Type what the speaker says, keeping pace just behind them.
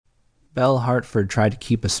Belle Hartford tried to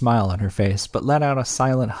keep a smile on her face, but let out a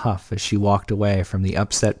silent huff as she walked away from the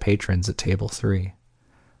upset patrons at table 3.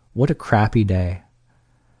 What a crappy day.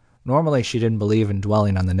 Normally she didn't believe in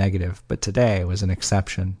dwelling on the negative, but today was an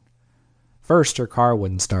exception. First, her car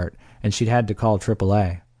wouldn't start, and she'd had to call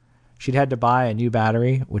AAA. She'd had to buy a new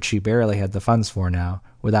battery, which she barely had the funds for now,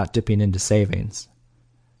 without dipping into savings.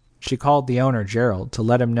 She called the owner, Gerald, to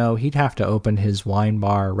let him know he'd have to open his wine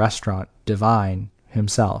bar restaurant, Divine,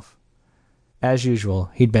 himself. As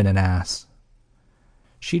usual, he'd been an ass.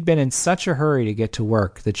 She'd been in such a hurry to get to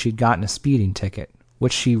work that she'd gotten a speeding ticket,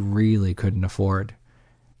 which she really couldn't afford.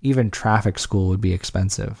 Even traffic school would be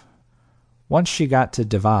expensive. Once she got to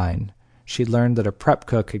Divine, she'd learned that a prep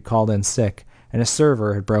cook had called in sick and a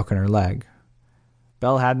server had broken her leg.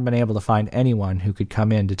 Belle hadn't been able to find anyone who could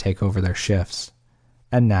come in to take over their shifts.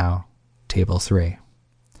 And now, table 3.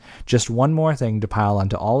 Just one more thing to pile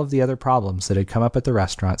onto all of the other problems that had come up at the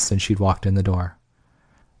restaurant since she'd walked in the door.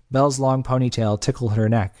 Belle's long ponytail tickled her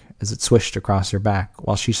neck as it swished across her back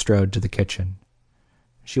while she strode to the kitchen.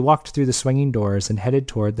 She walked through the swinging doors and headed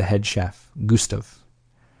toward the head chef, Gustav.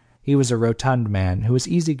 He was a rotund man who was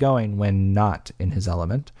easygoing when not in his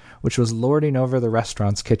element, which was lording over the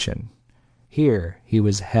restaurant's kitchen. Here he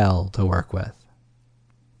was hell to work with.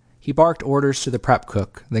 He barked orders to the prep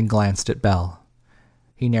cook, then glanced at Belle.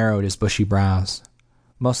 He narrowed his bushy brows,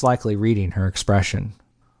 most likely reading her expression.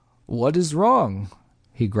 "What is wrong?"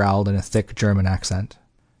 he growled in a thick German accent.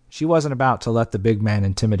 She wasn't about to let the big man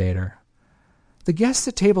intimidate her. "The guests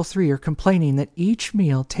at table 3 are complaining that each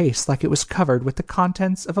meal tastes like it was covered with the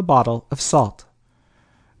contents of a bottle of salt."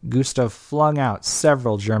 Gustav flung out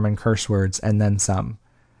several German curse words and then some.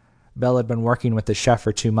 Belle had been working with the chef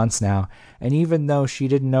for 2 months now, and even though she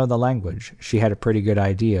didn't know the language, she had a pretty good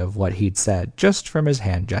idea of what he'd said, just from his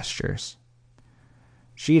hand gestures.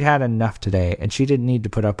 She'd had enough today, and she didn't need to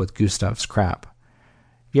put up with Gustav's crap.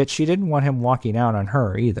 Yet she didn't want him walking out on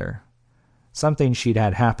her either. Something she'd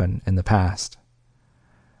had happen in the past.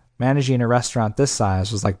 Managing a restaurant this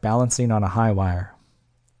size was like balancing on a high wire.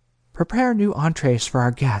 "Prepare new entrees for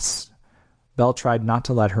our guests." Belle tried not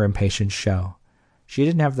to let her impatience show. She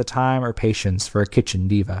didn't have the time or patience for a kitchen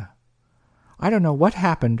diva. "I don't know what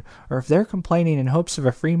happened, or if they're complaining in hopes of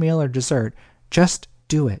a free meal or dessert. Just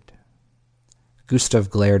do it." Gustav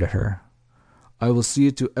glared at her. "I will see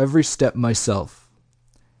to every step myself."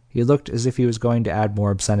 He looked as if he was going to add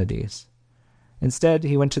more obscenities. Instead,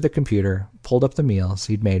 he went to the computer, pulled up the meals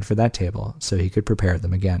he'd made for that table so he could prepare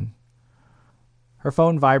them again. Her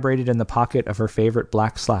phone vibrated in the pocket of her favorite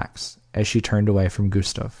black slacks as she turned away from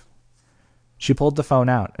Gustav. She pulled the phone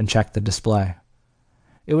out and checked the display.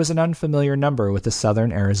 It was an unfamiliar number with a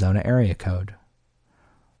southern Arizona area code.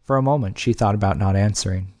 For a moment, she thought about not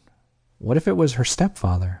answering. What if it was her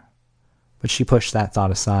stepfather? But she pushed that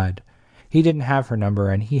thought aside. He didn't have her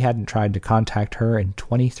number, and he hadn't tried to contact her in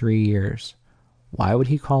 23 years. Why would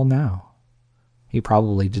he call now? He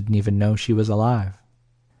probably didn't even know she was alive.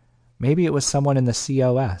 Maybe it was someone in the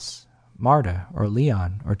COS, Marta or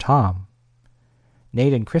Leon or Tom.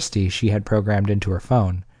 Nate and Christy she had programmed into her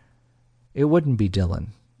phone. It wouldn't be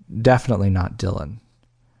Dylan. Definitely not Dylan.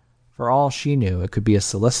 For all she knew, it could be a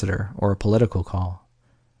solicitor or a political call.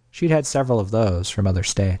 She'd had several of those from other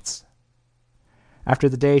states. After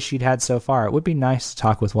the day she'd had so far, it would be nice to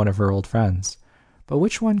talk with one of her old friends. But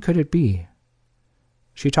which one could it be?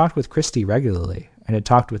 She talked with Christy regularly, and had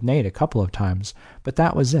talked with Nate a couple of times, but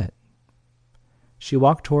that was it. She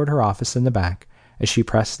walked toward her office in the back as she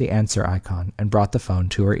pressed the answer icon and brought the phone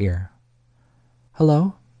to her ear.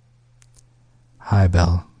 "Hello?" "Hi,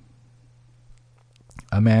 Belle."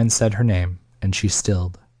 A man said her name, and she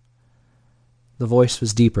stilled. The voice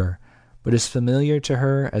was deeper, but as familiar to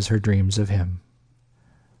her as her dreams of him.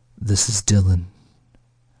 "This is Dylan."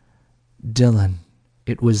 Dylan.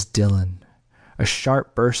 It was Dylan. A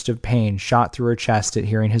sharp burst of pain shot through her chest at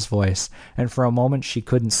hearing his voice, and for a moment she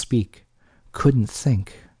couldn't speak, couldn't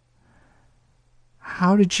think.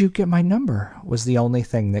 "How did you get my number?" was the only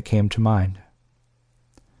thing that came to mind.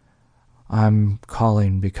 "I'm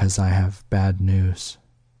calling because I have bad news."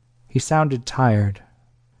 He sounded tired.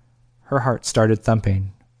 Her heart started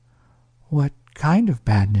thumping. "What kind of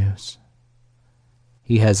bad news?"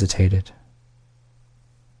 He hesitated.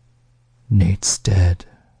 "Nate's dead."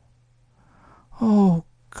 "Oh,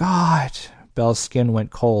 God." Belle's skin went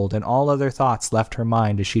cold, and all other thoughts left her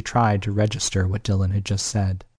mind as she tried to register what Dylan had just said.